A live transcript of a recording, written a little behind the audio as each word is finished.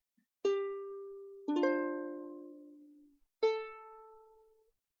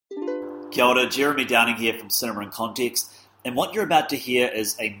Kia ora, Jeremy Downing here from Cinema in Context, and what you're about to hear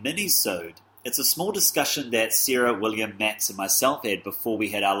is a mini-sode. It's a small discussion that Sarah, William, Max and myself had before we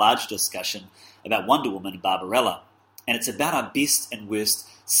had our large discussion about Wonder Woman and Barbarella, and it's about our best and worst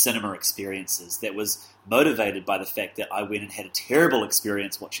cinema experiences that was motivated by the fact that I went and had a terrible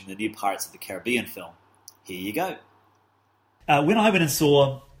experience watching the new Pirates of the Caribbean film. Here you go. When I went and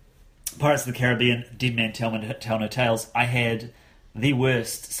saw Pirates of the Caribbean, Dead Man Tell No Tales, I had the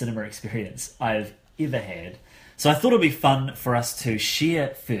worst cinema experience I've ever had. So I thought it would be fun for us to share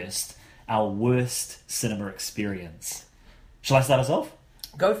first our worst cinema experience. Shall I start us off?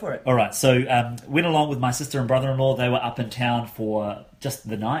 Go for it. All right, so went along with my sister and brother-in-law. They were up in town for just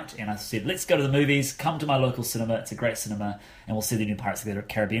the night, and I said, let's go to the movies, come to my local cinema, it's a great cinema, and we'll see the new Pirates of the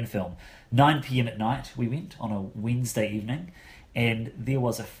Caribbean film. 9 p.m. at night we went on a Wednesday evening, and there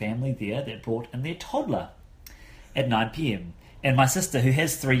was a family there that brought in their toddler at 9 p.m. And my sister, who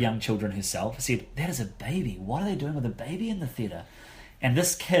has 3 young children herself, said, that is a baby. What are they doing with a baby in the theatre? And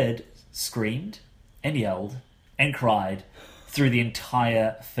this kid screamed and yelled and cried through the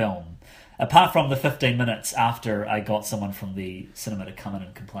entire film. Apart from the 15 minutes after I got someone from the cinema to come in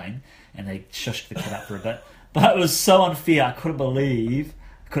and complain, and they shushed the kid up for a bit. But it was so unfair, I couldn't believe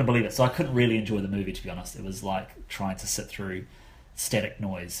it. So I couldn't really enjoy the movie, to be honest. It was like trying to sit through static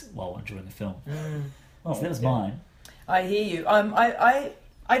noise while enjoying the film. So that was mine. I hear you.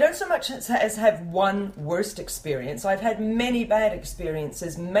 I don't so much as have one worst experience. I've had many bad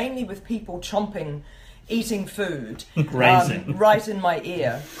experiences, mainly with people eating food right in my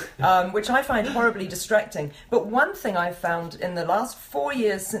ear, which I find horribly distracting. But one thing I've found in the last 4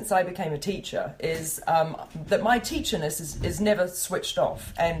 years since I became a teacher is that my teacherness is never switched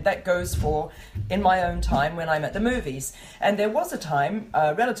off, and that goes for in my own time when I'm at the movies. And there was a time,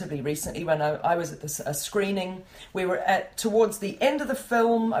 relatively recently, when I was at a screening. We were towards the end of the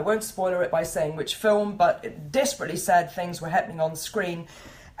film. I won't spoiler it by saying which film, but desperately sad things were happening on screen.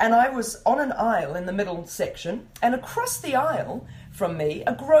 And I was on an aisle in the middle section, and across the aisle from me,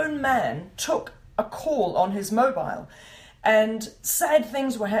 a grown man took a call on his mobile. And sad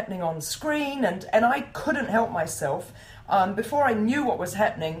things were happening on screen, and I couldn't help myself. Before I knew what was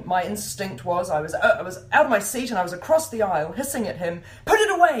happening, my instinct was I was out of my seat and I was across the aisle hissing at him, "Put it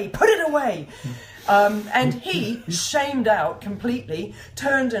away! Put it away!" And he, shamed out completely,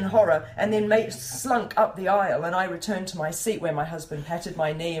 turned in horror and then slunk up the aisle, and I returned to my seat where my husband patted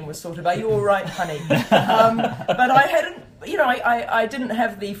my knee and was sort of, "Are you all right, honey?" But I hadn't, I didn't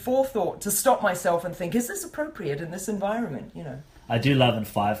have the forethought to stop myself and think, is this appropriate in this environment, I do love in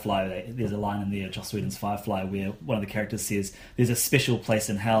Firefly, there's a line in there, Joss Whedon's Firefly, where one of the characters says, there's a special place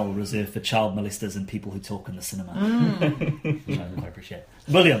in hell reserved for child molesters and people who talk in the cinema. Which I quite appreciate.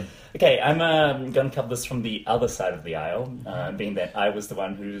 William. Okay, I'm going to cover this from the other side of the aisle, being that I was the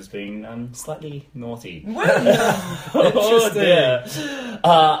one who's being slightly naughty. Interesting. Dear.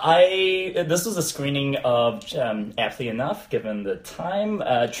 This was a screening of, aptly enough, given the time,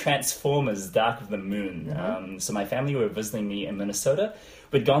 Transformers: Dark of the Moon. Mm-hmm. So my family were visiting me in Minnesota.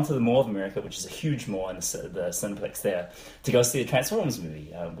 We'd gone to the Mall of America, which is a huge mall in the Cineplex there, to go see the Transformers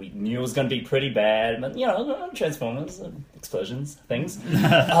movie. We knew it was going to be pretty bad, but, Transformers, explosions, things.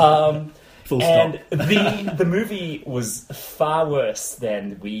 Full stop. And the movie was far worse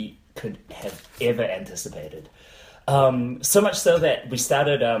than we could have ever anticipated. So much so that we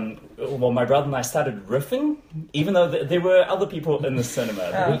started, my brother and I started riffing, even though there were other people in the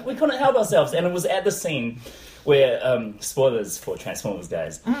cinema. We couldn't help ourselves, and it was at the scene where, spoilers for Transformers,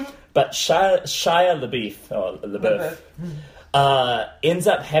 guys, but Shia LaBeouf, ends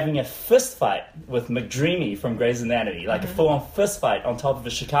up having a fist fight with McDreamy from Grey's Anatomy, like a full-on fist fight on top of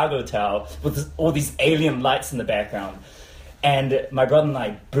a Chicago tower with all these alien lights in the background. And my brother and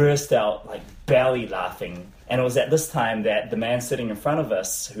I burst out, like, belly laughing. And it was at this time that the man sitting in front of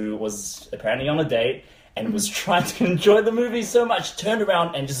us, who was apparently on a date and was trying to enjoy the movie so much, turned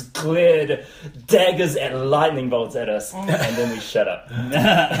around and just glared daggers and lightning bolts at us. And then we shut up.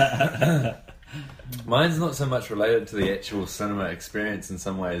 Mine's not so much related to the actual cinema experience in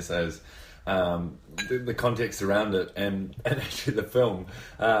some ways as the context around it and actually the film.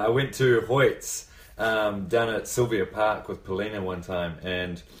 I went to Hoyt's down at Sylvia Park with Paulina one time,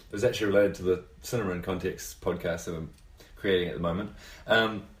 and it was actually related to the Cinema in Context podcast that I'm creating at the moment.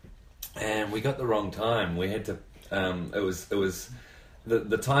 And we got the wrong time. We had to. It was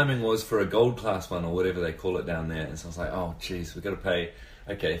the timing was for a gold class one or whatever they call it down there. And so I was like, oh, geez, we've got to pay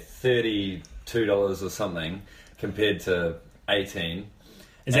 $32 or something compared to $18.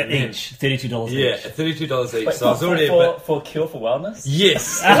 Is that And then- each? $32 Yeah, each? $32 each. Wait, So I was already a bit... for Cure for Wellness?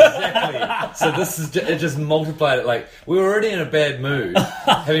 Yes, exactly. So this is it just multiplied it. Like, we were already in a bad mood,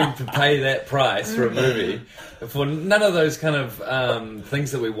 having to pay that price for a movie for none of those kind of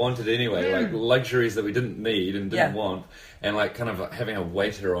things that we wanted anyway, like luxuries that we didn't need and didn't want, and like kind of having a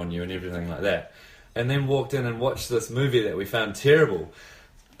waiter on you and everything like that. And then walked in and watched this movie that we found terrible.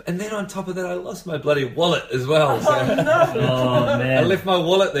 And then on top of that, I lost my bloody wallet as well. So Oh, I man. left my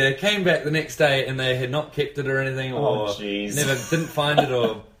wallet there, came back the next day, and they had not kept it or anything, or jeez. didn't find it,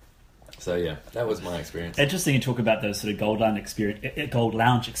 or... So yeah, that was my experience. Interesting you talk about those sort of Gold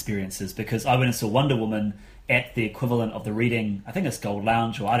Lounge experiences, because I went and saw Wonder Woman at the equivalent of the reading, I think it's Gold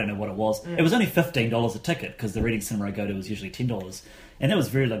Lounge, or I don't know what it was. It was only $15 a ticket, because the reading cinema I go to was usually $10. And it was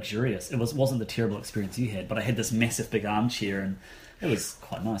very luxurious. It wasn't the terrible experience you had, but I had this massive big armchair, and it was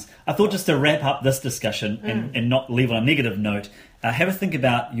quite nice. I thought just to wrap up this discussion and not leave on a negative note, have a think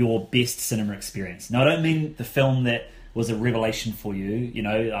about your best cinema experience. Now, I don't mean the film that was a revelation for you. You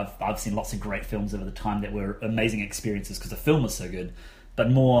know, I've seen lots of great films over the time that were amazing experiences because the film was so good,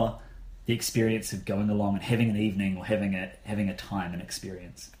 but more the experience of going along and having an evening or having a time and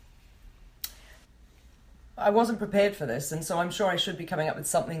experience. I wasn't prepared for this, and so I'm sure I should be coming up with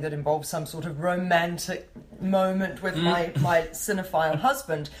something that involves some sort of romantic moment with my cinephile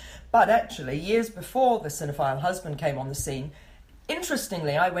husband. But actually, years before the cinephile husband came on the scene,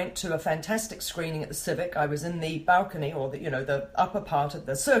 interestingly, I went to a fantastic screening at the Civic. I was in the balcony, or the upper part of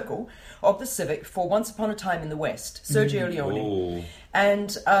the circle of the Civic for Once Upon a Time in the West, Sergio Leone. Ooh.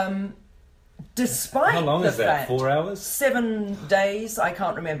 And despite How long the is that? fact, 4 hours? 7 days, I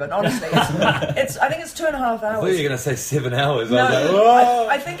can't remember. And honestly, I think it's 2.5 hours. I thought you were going to say 7 hours. No, I was like, whoa!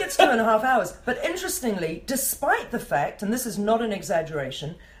 I think it's 2.5 hours. But interestingly, despite the fact, and this is not an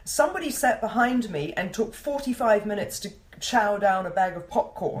exaggeration, somebody sat behind me and took 45 minutes to chow down a bag of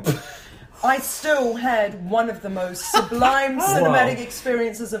popcorn. I still had one of the most sublime cinematic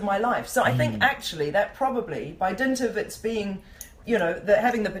experiences of my life. So I think actually that probably, by dint of its being,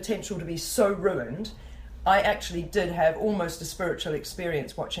 having the potential to be so ruined, I actually did have almost a spiritual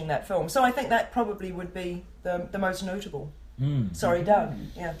experience watching that film. So I think that probably would be the most notable. Sorry, Doug.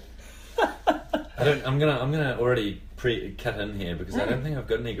 Yeah. I'm gonna already cut in here because I don't think I've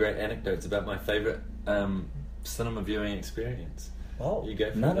got any great anecdotes about my favourite cinema viewing experience. Oh, You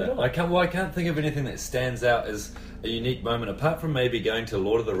go for none at that. all. I can't think of anything that stands out as a unique moment, apart from maybe going to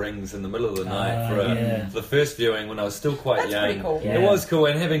Lord of the Rings in the middle of the night for the first viewing when I was still quite That's young. pretty cool. Yeah. It was cool,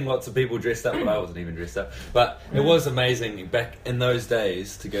 and having lots of people dressed up, but I wasn't even dressed up. But it was amazing back in those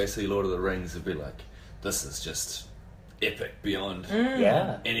days to go see Lord of the Rings and be like, this is just epic beyond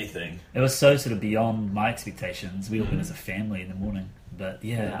Yeah. anything. It was so sort of beyond my expectations. We all went as a family in the morning. But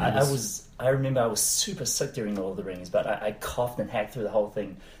yeah, I remember I was super sick during Lord of the Rings, but I coughed and hacked through the whole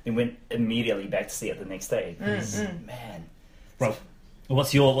thing, then went immediately back to see it the next day. Man. Well,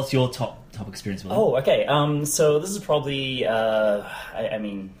 what's your top experience with it? Oh, okay. So this is probably. I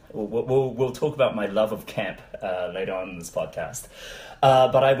mean, we'll talk about my love of camp later on in this podcast.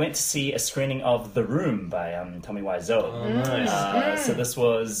 But I went to see a screening of The Room by Tommy Wiseau. Oh, nice. So this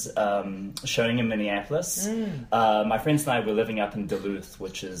was showing in Minneapolis. My friends and I were living up in Duluth,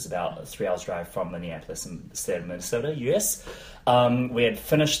 which is about a 3 hours drive from Minneapolis in the state of Minnesota, US. We had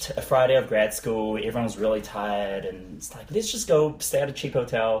finished a Friday of grad school. Everyone was really tired, and it's like, let's just go stay at a cheap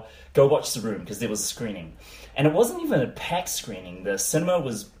hotel, go watch The Room, because there was a screening. And it wasn't even a packed screening. The cinema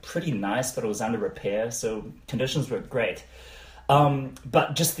was pretty nice, but it was under repair, so conditions were great.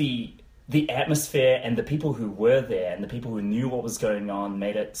 But just the atmosphere and the people who were there and the people who knew what was going on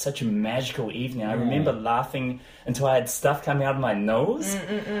made it such a magical evening. I remember laughing until I had stuff coming out of my nose.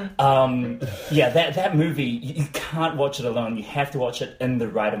 That movie, you can't watch it alone. You have to watch it in the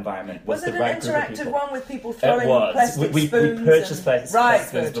right environment with Was the it an right group of interactive people. one with people It throwing was. plastic We spoons? purchased plastic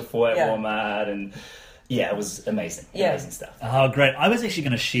spoons good. before at Yeah. Walmart, and yeah, it was amazing. Yeah. Amazing stuff. Oh, great. I was actually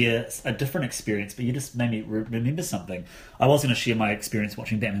going to share a different experience, but you just made me remember something. I was going to share my experience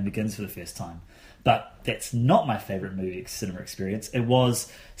watching Batman Begins for the first time, but that's not my favourite movie cinema experience. It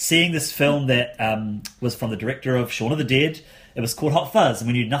was seeing this film that was from the director of Shaun of the Dead. It was called Hot Fuzz, and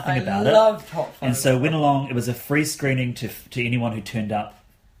we knew nothing about it. I loved Hot Fuzz. And so went along. It was a free screening to anyone who turned up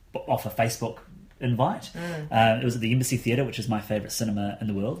off a Facebook invite. It was at the Embassy Theatre, which is my favourite cinema in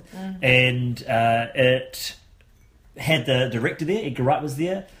the world. And it had the director there. Edgar Wright was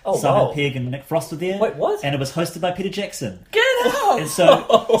there. Oh, Simon wow. Pegg and Nick Frost were there. Wait, what? And it was hosted by Peter Jackson. Get out! And so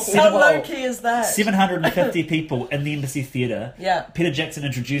How low key is that? 750 people in the Embassy Theatre. Yeah. Peter Jackson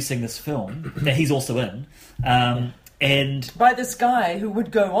introducing this film that he's also in. And by this guy who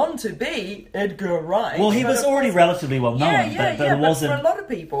would go on to be Edgar Wright. well, he But was of already course- relatively well known, but it wasn't. for a lot of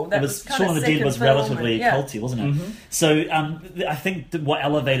people, that It was was kind Shaun of of the Dead second was film relatively and- yeah. culty, wasn't it? So I think that what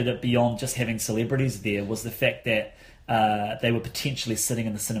elevated it beyond just having celebrities there was the fact that they were potentially sitting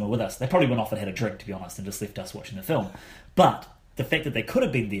in the cinema with us. They probably went off and had a drink, to be honest, and just left us watching the film. But the fact that they could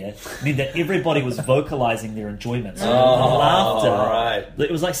have been there meant that everybody was vocalizing their enjoyment. So the laughter, right. it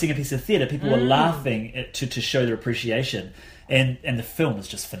was like seeing a piece of theatre. People were laughing to show their appreciation. And the film is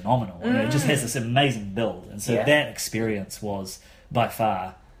just phenomenal. You know, it just has this amazing build. And so that experience was by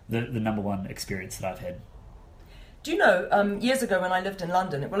far the number one experience that I've had. Do you know, years ago when I lived in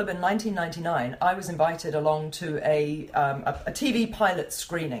London, it will have been 1999, I was invited along to a TV pilot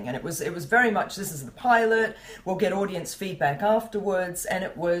screening, and it was very much, this is the pilot, we'll get audience feedback afterwards, and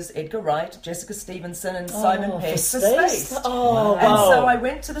it was Edgar Wright, Jessica Stevenson, and Simon Pegg for Space. Oh, wow. And so I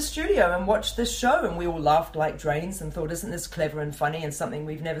went to the studio and watched this show, and we all laughed like drains and thought, isn't this clever and funny and something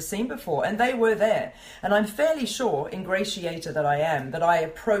we've never seen before? And they were there. And I'm fairly sure, ingratiated that I am, that I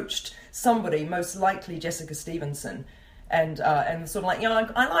approached somebody, most likely Jessica Stevenson, and sort of like,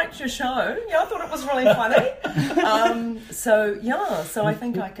 I liked your show. Yeah, I thought it was really funny. So I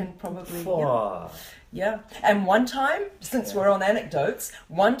think I can probably. Yeah. And one time, since we're on anecdotes,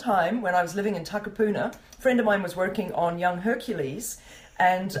 one time when I was living in Takapuna, a friend of mine was working on Young Hercules,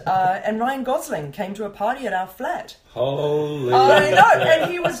 and Ryan Gosling came to a party at our flat. Holy! I know,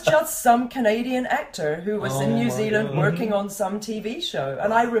 and he was just some Canadian actor who was in New Zealand working on some TV show.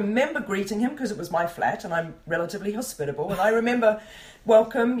 And I remember greeting him because it was my flat, and I'm relatively hospitable. And I remember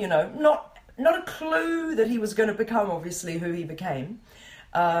welcome, not a clue that he was going to become, obviously, who he became.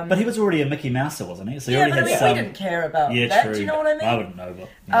 But he was already a Mickey Mouser, wasn't he? So he Yeah, already but had we didn't care about that. True. Do you know what I mean? I wouldn't know. But,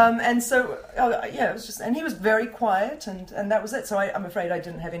 And so, it was just, and he was very quiet, and that was it. So I'm afraid I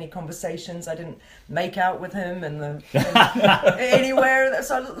didn't have any conversations. I didn't make out with him anywhere.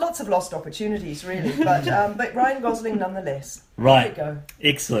 So lots of lost opportunities, really. But Ryan Gosling, nonetheless. Right. There you go.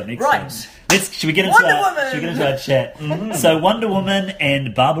 Excellent. Right. Should we get into Wonder our, Woman! Should we get into our chat? So Wonder Woman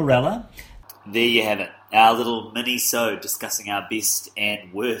and Barbarella. There you have it. Our little mini-sode discussing our best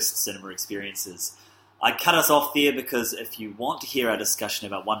and worst cinema experiences. I cut us off there because if you want to hear our discussion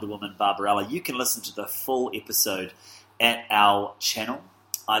about Wonder Woman Barbarella, you can listen to the full episode at our channel,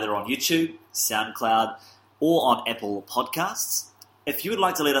 either on YouTube, SoundCloud, or on Apple Podcasts. If you would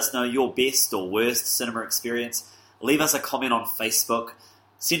like to let us know your best or worst cinema experience, leave us a comment on Facebook,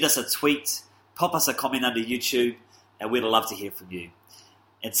 send us a tweet, pop us a comment under YouTube, and we'd love to hear from you.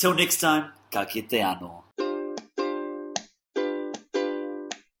 Until next time, ka kite anō.